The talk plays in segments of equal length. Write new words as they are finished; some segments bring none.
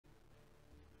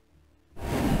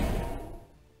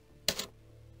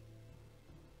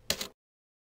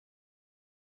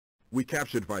We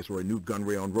captured Viceroy Newt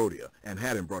Gunray on Rhodia and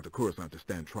had him brought to Coruscant to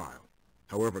stand trial.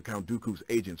 However, Count Dooku's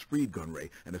agents freed Gunray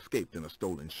and escaped in a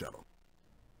stolen shuttle.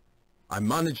 I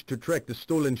managed to track the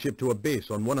stolen ship to a base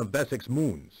on one of Vassek's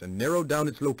moons and narrowed down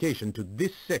its location to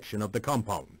this section of the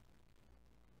compound.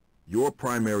 Your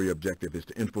primary objective is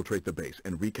to infiltrate the base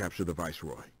and recapture the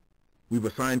Viceroy. We've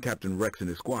assigned Captain Rex and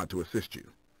his squad to assist you.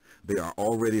 They are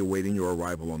already awaiting your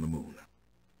arrival on the moon.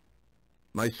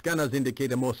 My scanners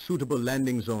indicate a more suitable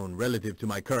landing zone relative to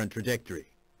my current trajectory.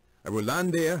 I will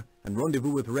land there and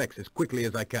rendezvous with Rex as quickly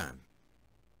as I can.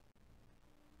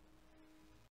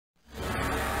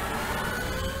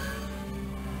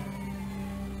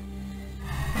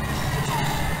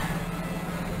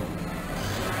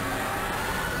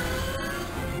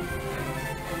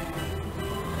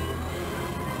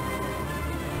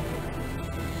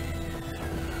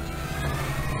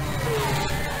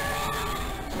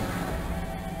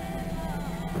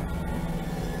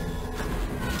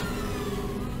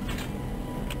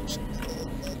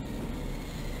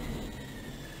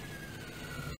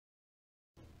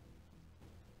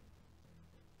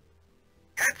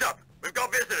 Heads up! We've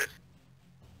got visitors!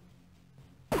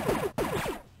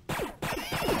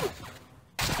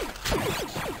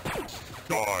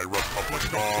 Die,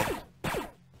 Republic dogs!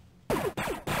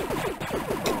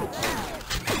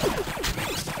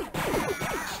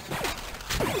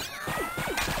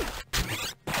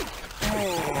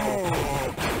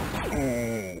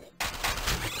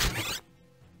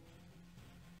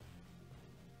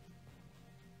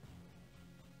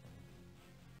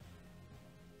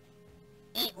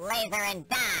 Eat laser and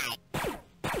die!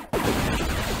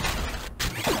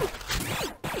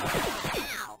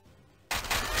 Ow!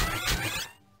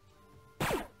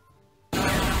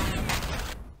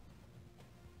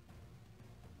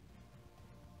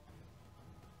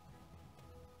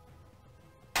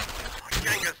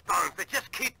 Jenga's bones, they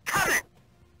just keep coming!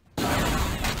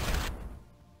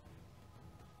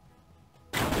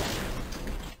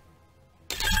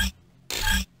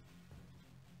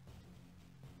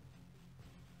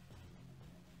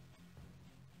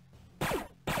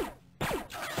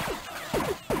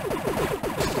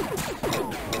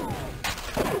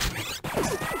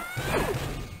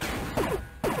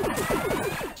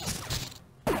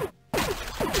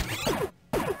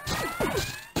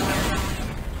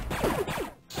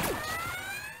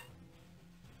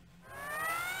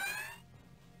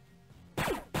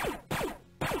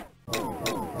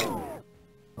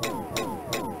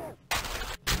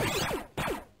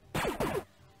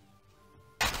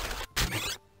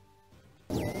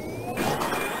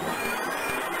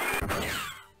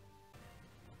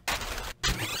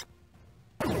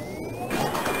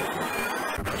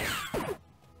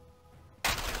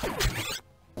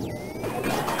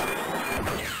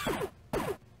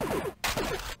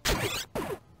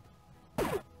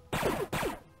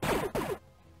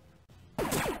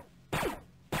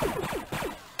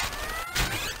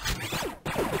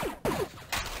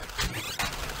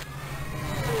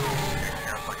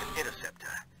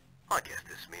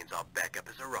 Our backup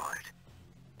has arrived.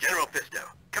 General Fisto,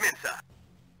 come in, sir.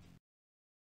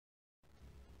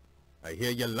 I hear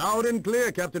you loud and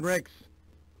clear, Captain Rex.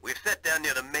 We've set down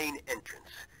near the main entrance.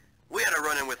 We had a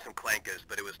run-in with some clankers,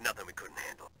 but it was nothing we couldn't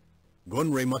handle.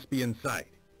 Gunray must be inside.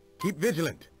 Keep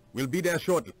vigilant. We'll be there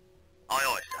shortly. Aye,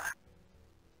 aye, sir.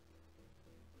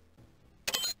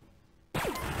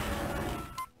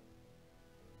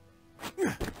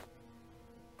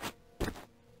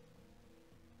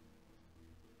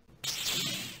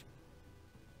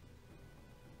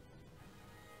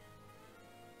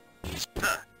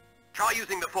 Sir, try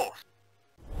using the Force.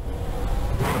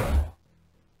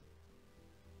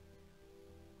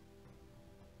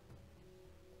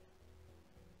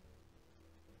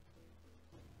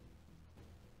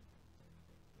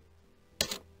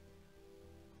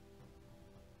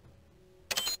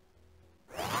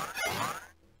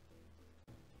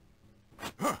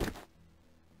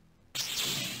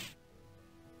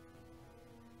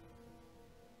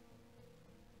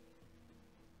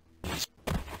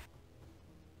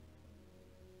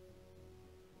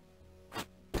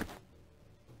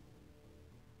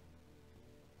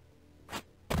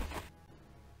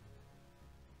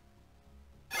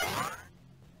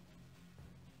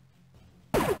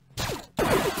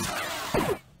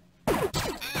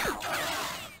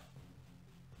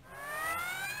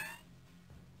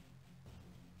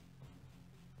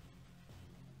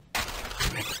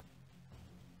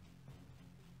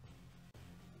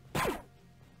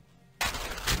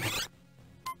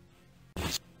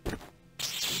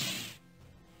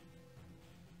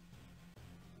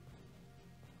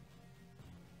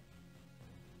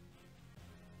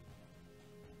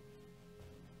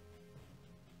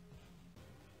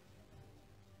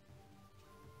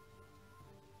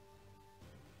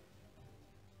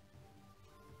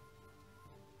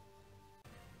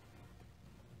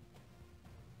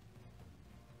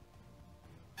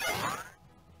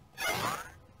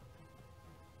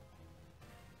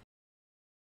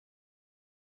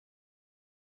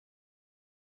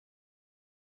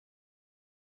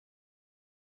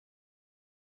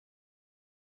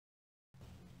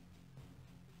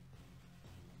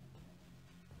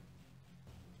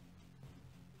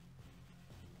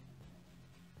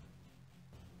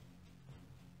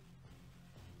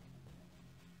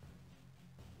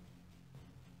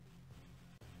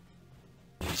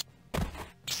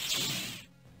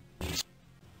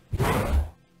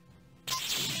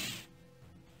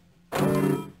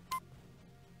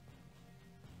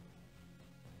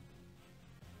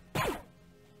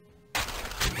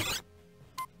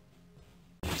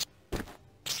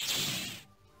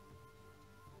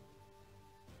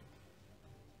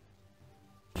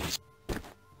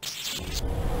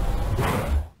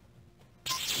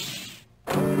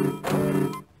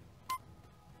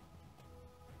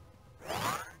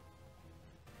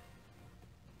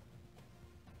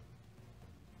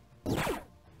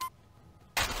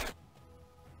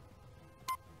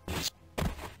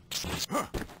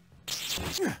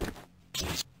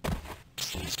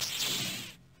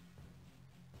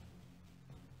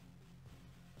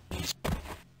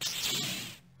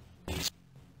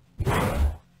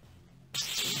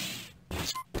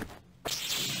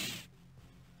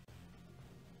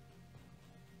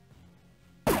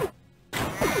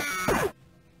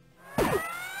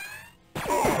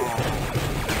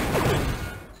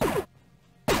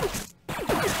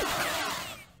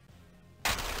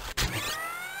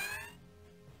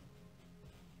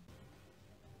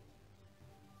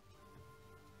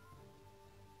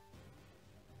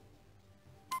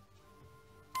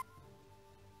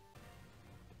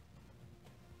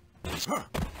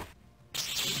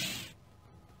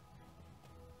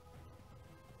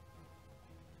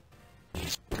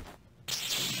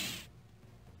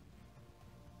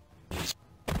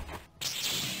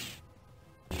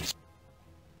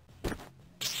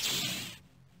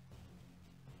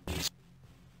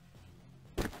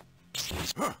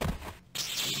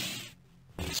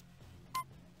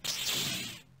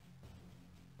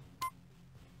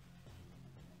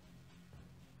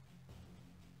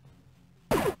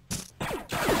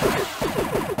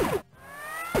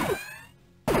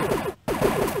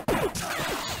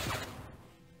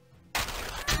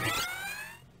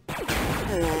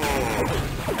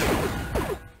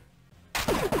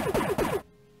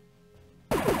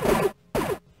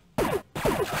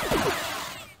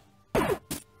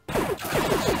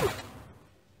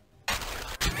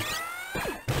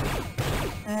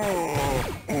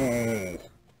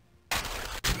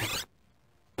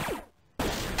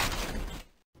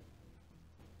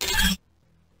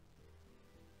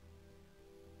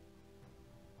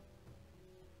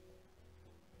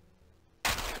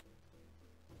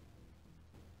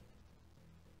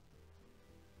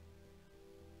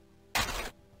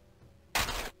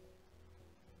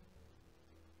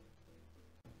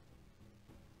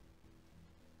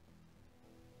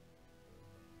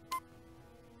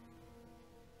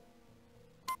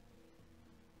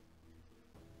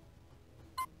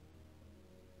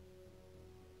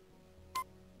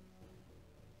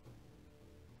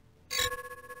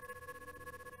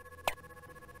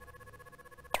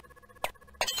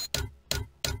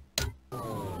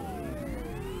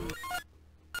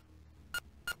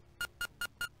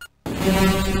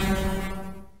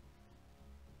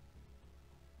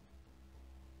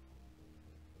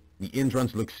 The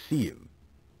entrance looks sealed.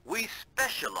 We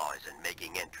specialize in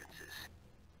making entrances.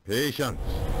 Patience.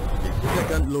 The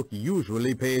second look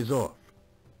usually pays off.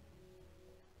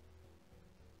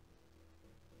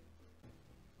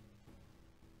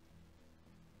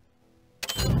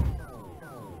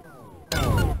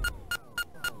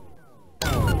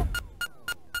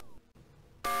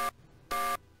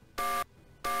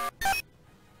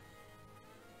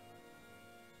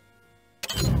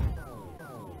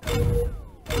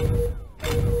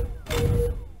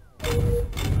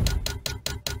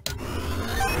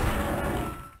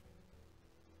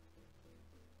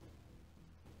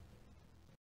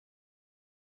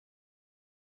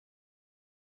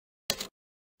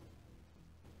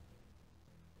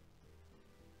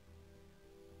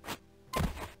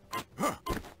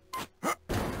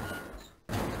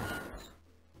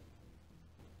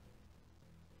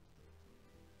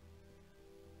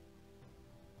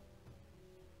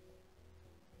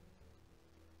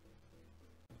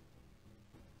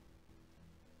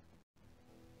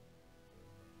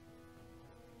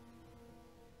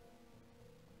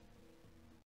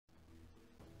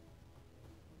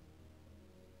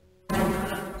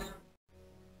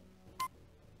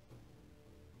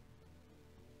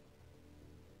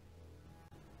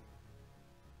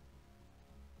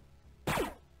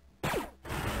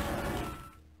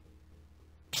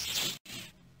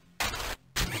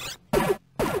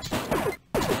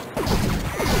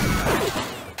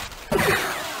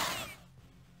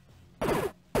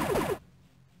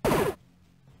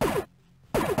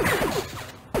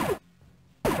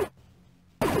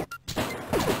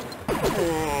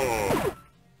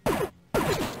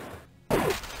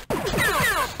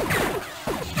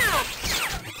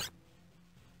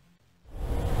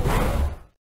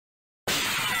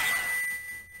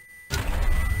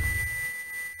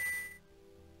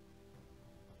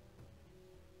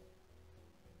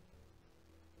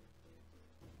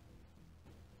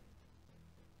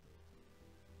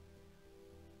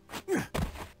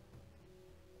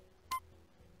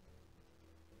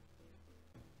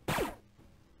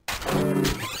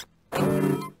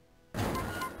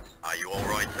 Are you all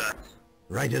right, sir?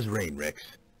 Right as rain, Rex.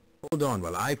 Hold on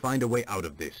while I find a way out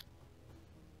of this.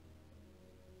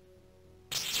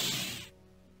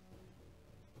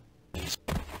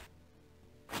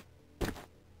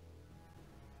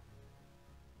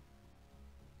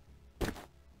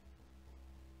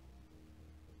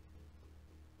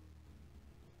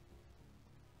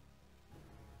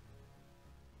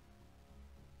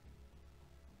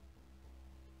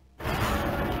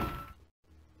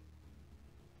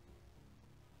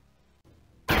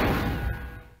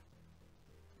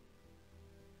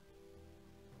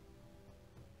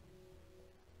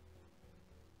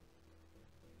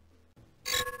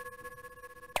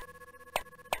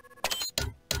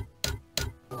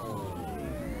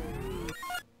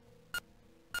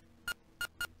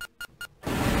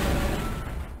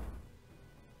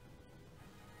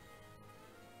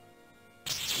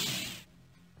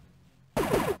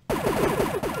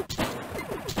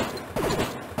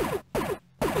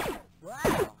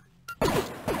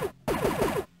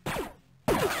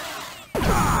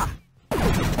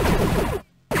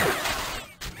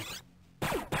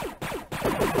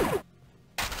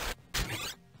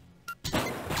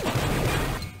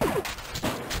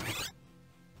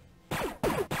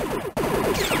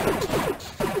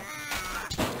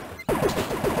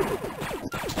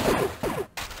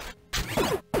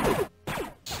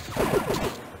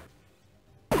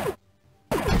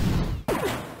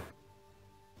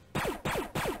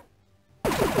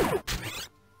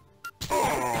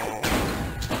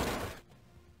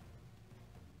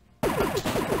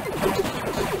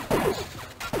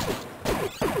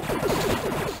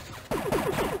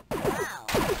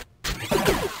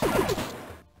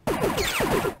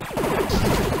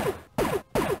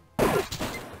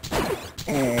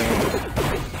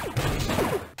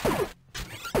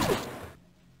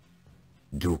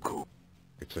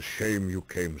 It's a shame you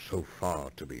came so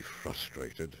far to be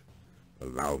frustrated.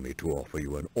 Allow me to offer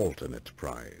you an alternate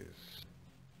prize.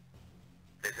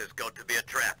 This has got to be a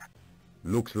trap.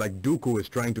 Looks like Dooku is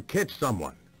trying to catch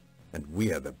someone, and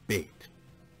we are the bait.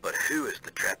 But who has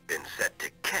the trap been set to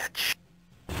catch?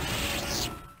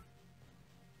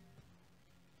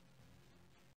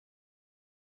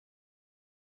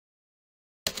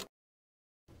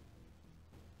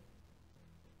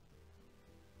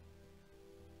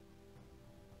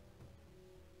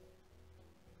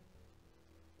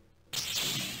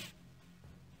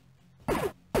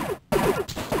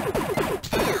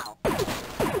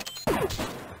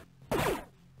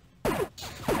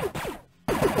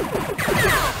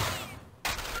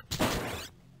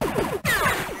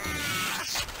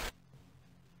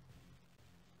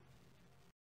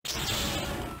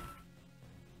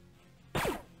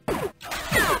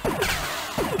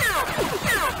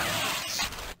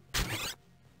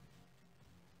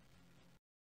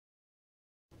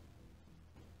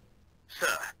 Sir,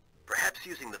 perhaps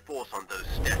using the force on those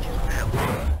statues would help.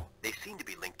 They seem to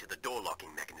be linked to the door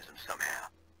locking mechanism somehow.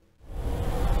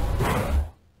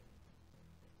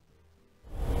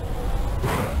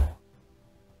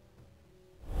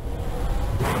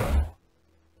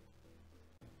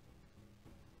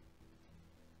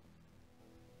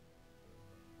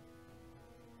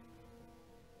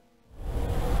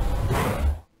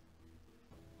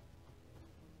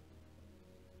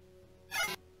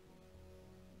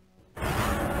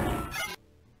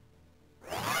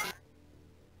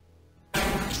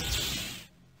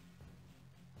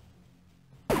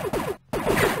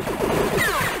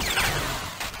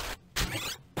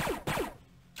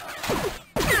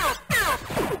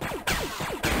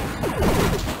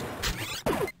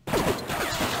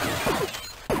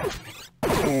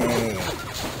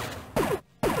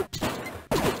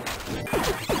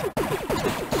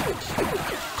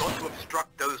 Got to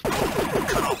obstruct those doors and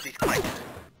cut off these plates.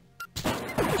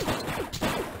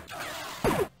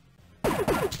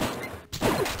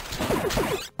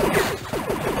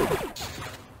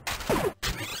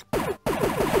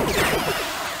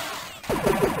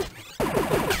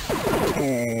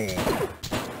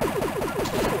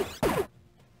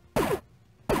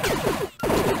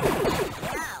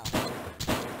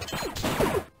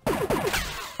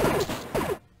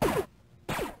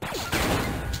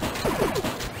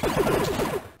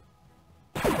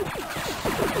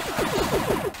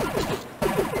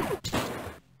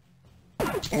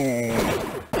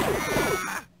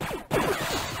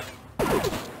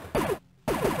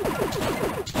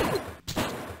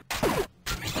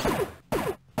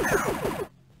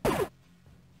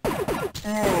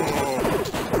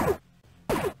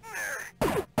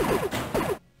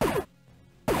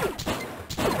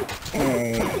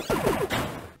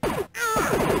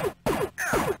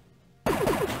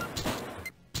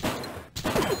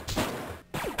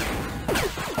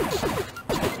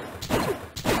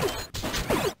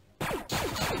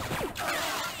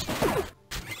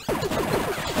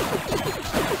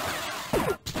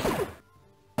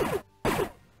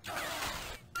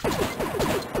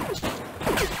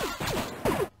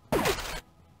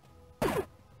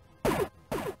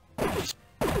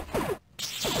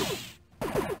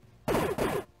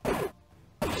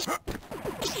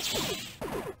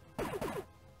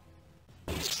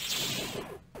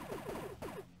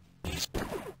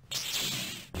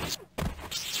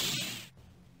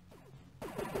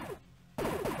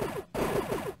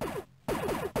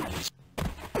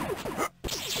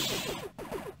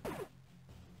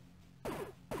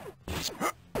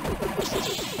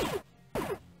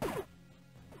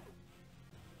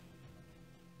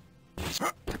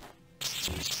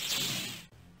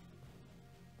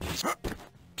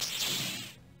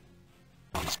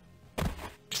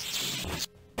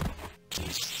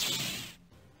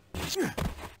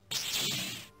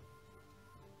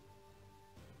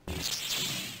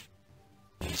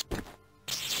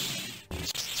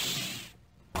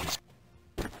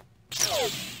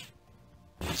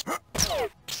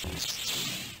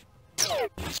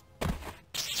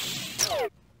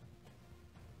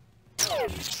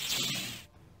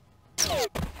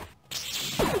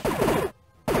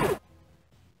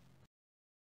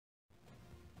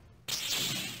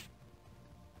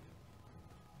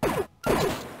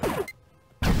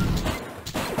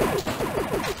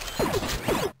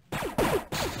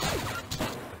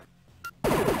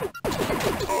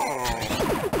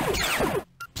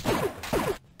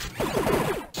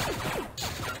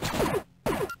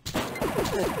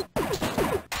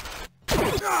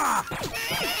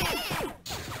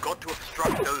 Got to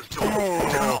obstruct those doors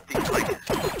and cut off these places.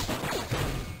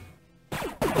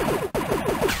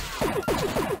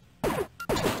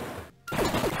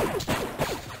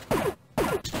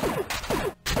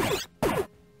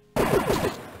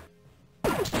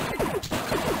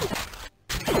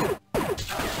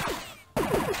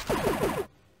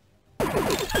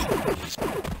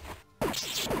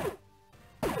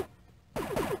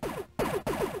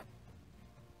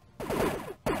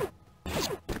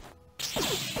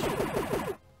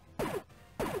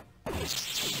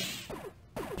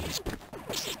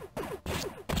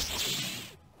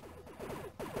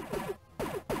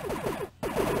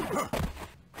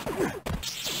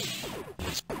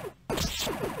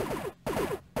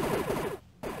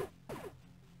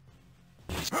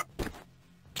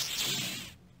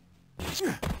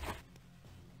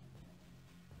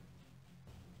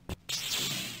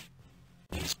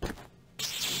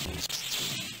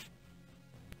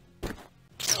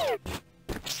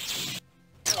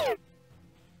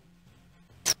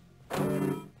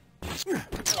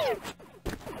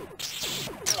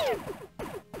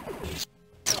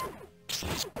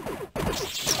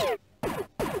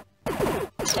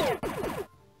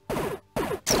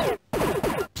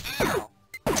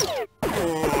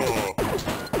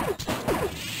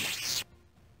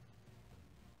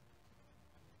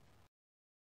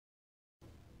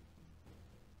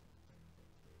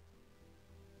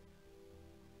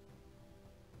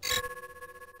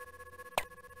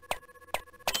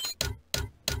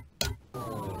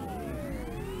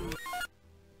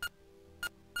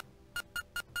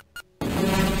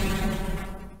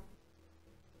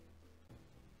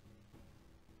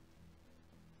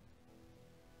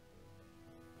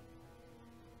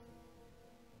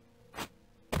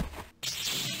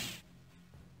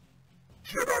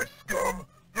 Jedi scum!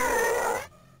 Ugh!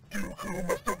 Dooku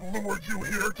must have lured you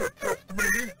here to test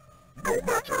me! No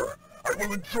matter! I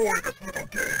will enjoy this little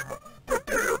game!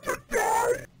 Prepare to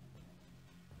die!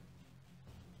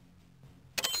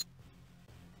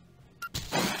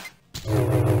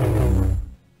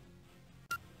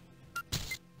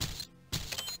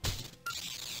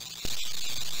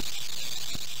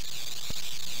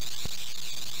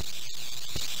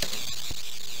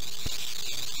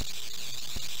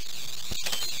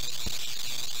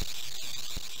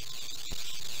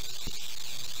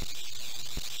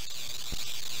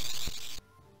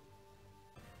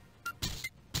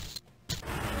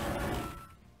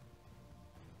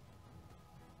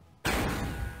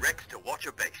 Rex to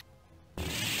Watcher Base.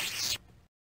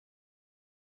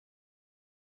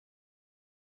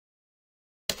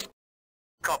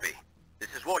 Copy. This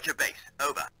is Watcher Base.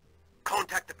 Over.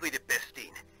 Contact the fleet at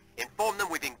Bestine. Inform them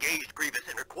we've engaged Grievous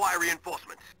and require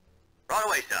reinforcements. Right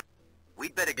away, sir.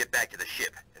 We'd better get back to the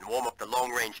ship and warm up the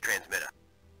long-range transmitter.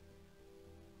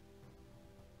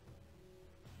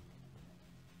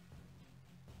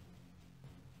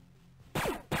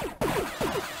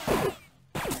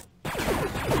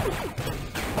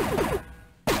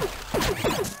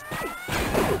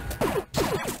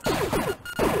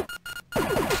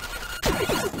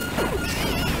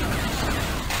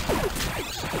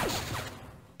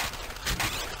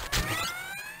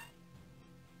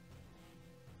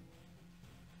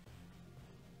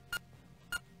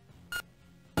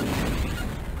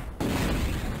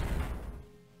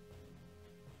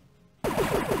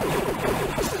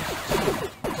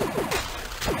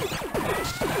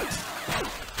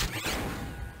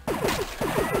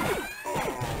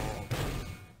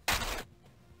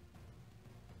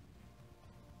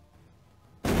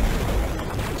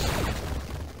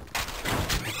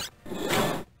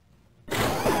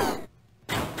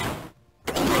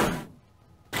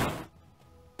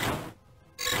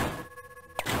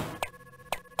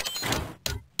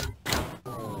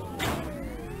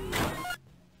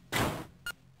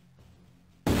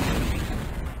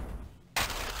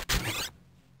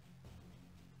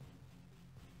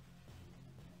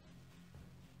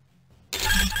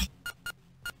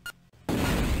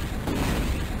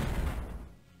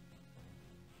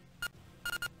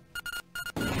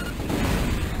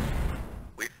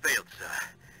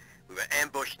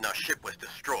 Ambushed and our ship was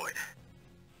destroyed.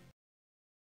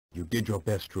 You did your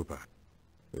best, Trooper.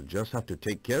 We'll just have to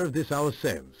take care of this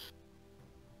ourselves.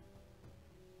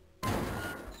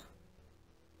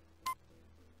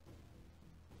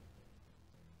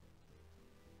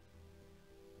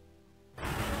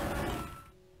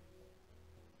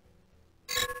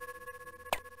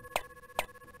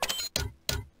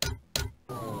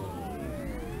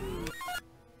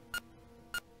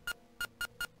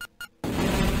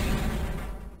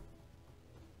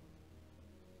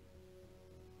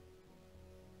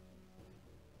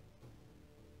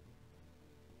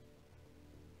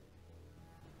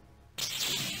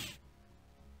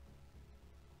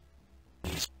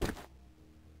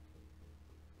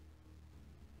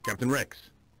 Captain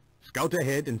Rex, scout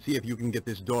ahead and see if you can get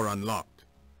this door unlocked.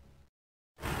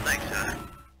 Thanks, sir.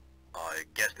 I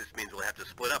guess this means we'll have to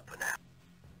split up for now.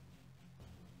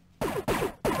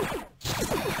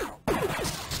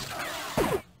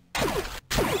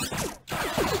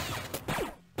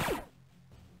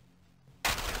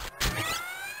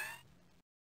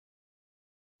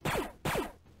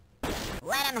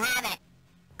 Let him have it.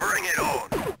 Bring it on!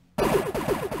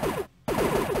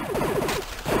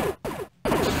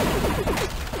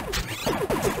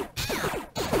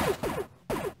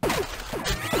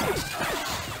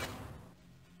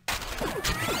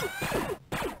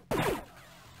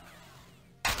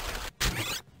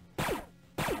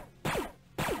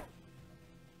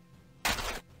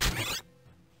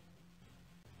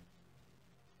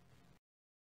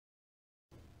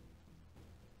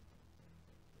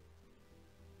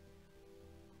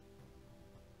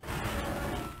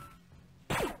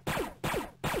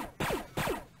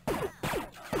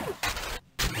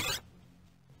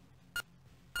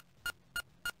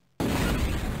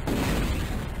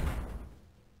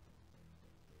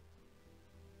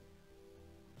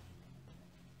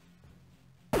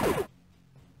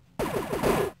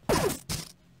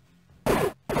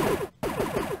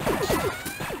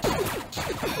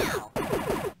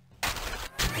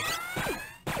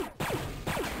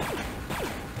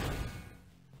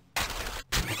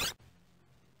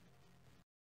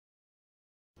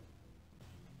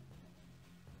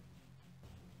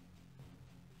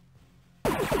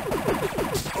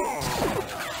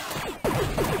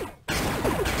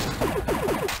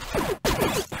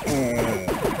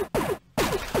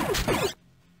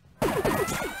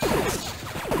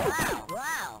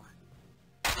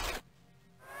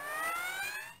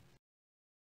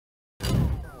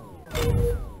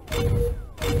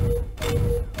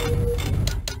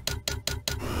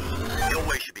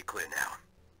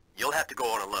 to go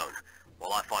on alone,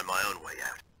 while I find my own way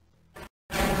out.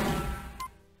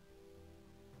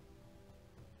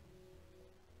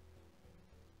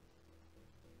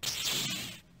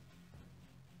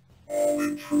 All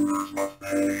intruders must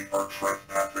pay for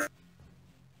trespassing.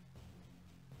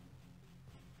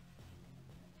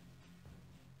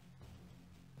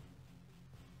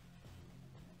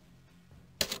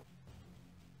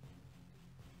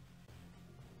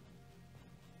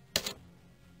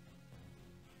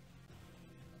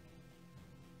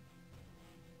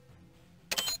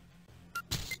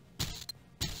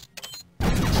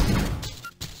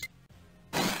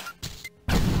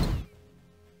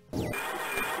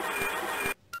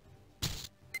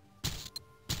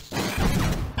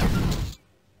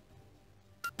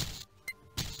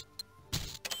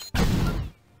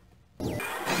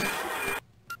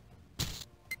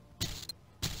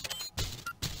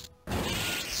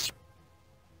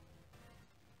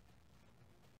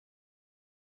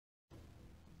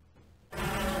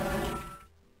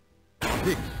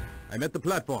 R6, I'm at the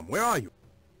platform. Where are you?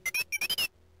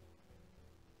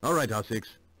 All right, R6.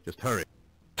 Just hurry.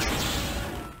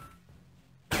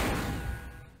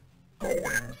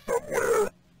 Going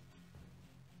somewhere.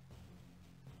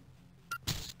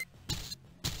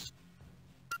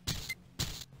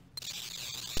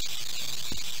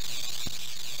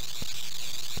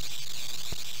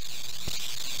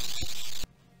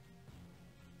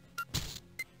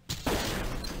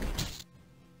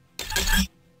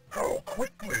 How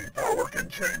quickly power can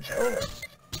change hands.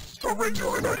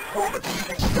 Surrender and I promise you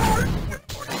will die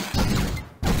swiftly.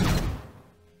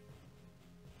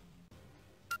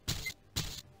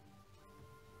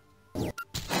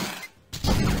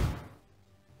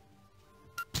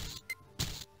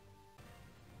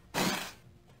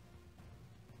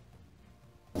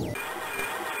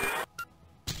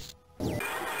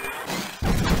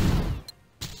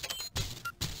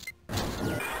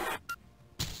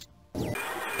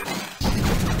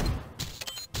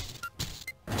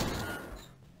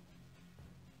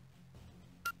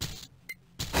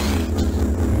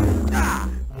 Ow!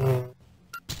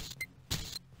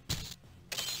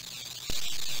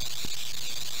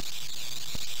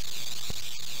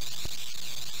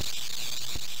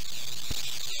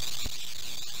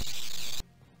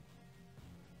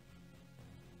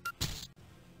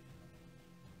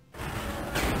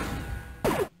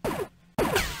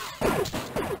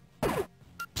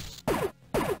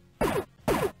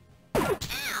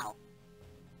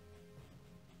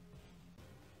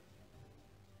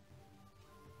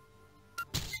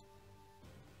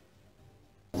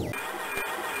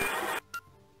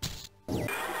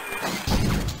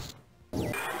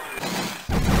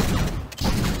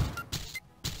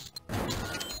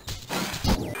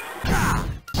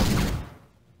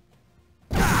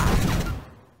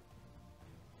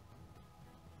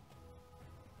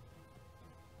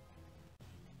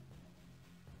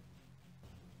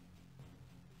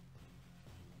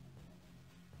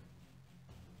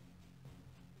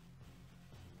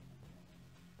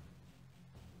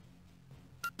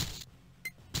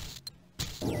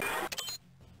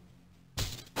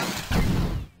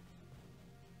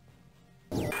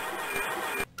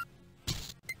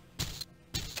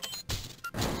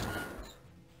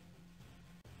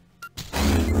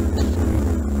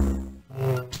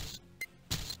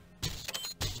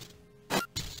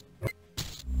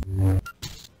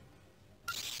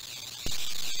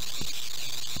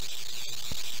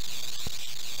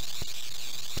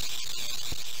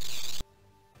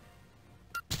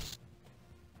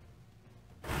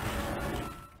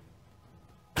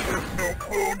 No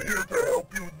clone here to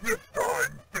help you this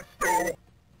time, Fisto.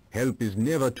 Help is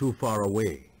never too far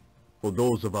away for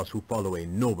those of us who follow a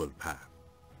noble path.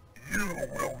 You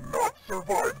will not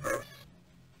survive this.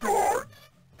 Guards,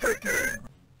 take aim.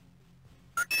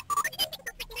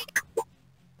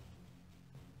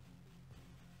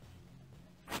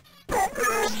 Stop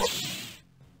him!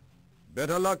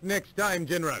 Better luck next time,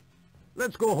 General.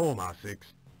 Let's go home, R6.